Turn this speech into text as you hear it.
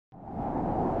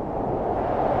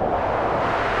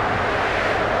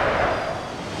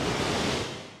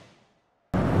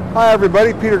Hi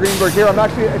everybody, Peter Greenberg here. I'm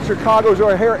actually at Chicago's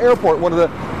O'Hare Airport, one of the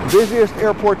busiest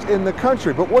airports in the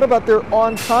country. But what about their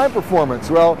on-time performance?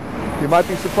 Well, you might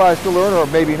be surprised to learn, or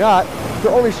maybe not,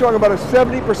 they're only showing about a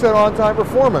 70% on-time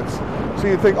performance. So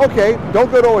you think, okay, don't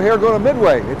go to O'Hare, go to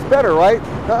Midway. It's better, right?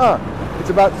 It's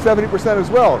about 70% as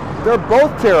well. They're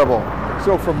both terrible.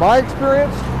 So from my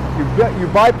experience, you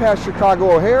bypass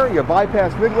Chicago O'Hare, you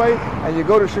bypass Midway, and you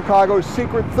go to Chicago's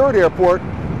secret third airport,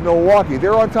 Milwaukee.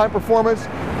 Their on-time performance,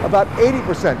 about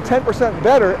 80%, 10%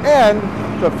 better, and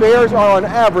the fares are on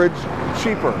average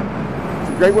cheaper. It's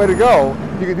a great way to go.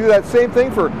 You can do that same thing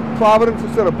for Providence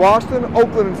instead of Boston,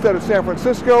 Oakland instead of San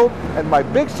Francisco, and my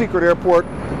big secret airport,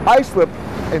 Islip,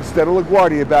 instead of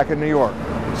LaGuardia back in New York.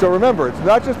 So remember, it's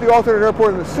not just the alternate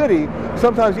airport in the city.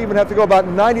 Sometimes you even have to go about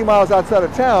 90 miles outside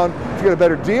of town to get a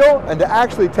better deal and to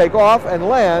actually take off and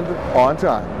land on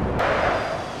time.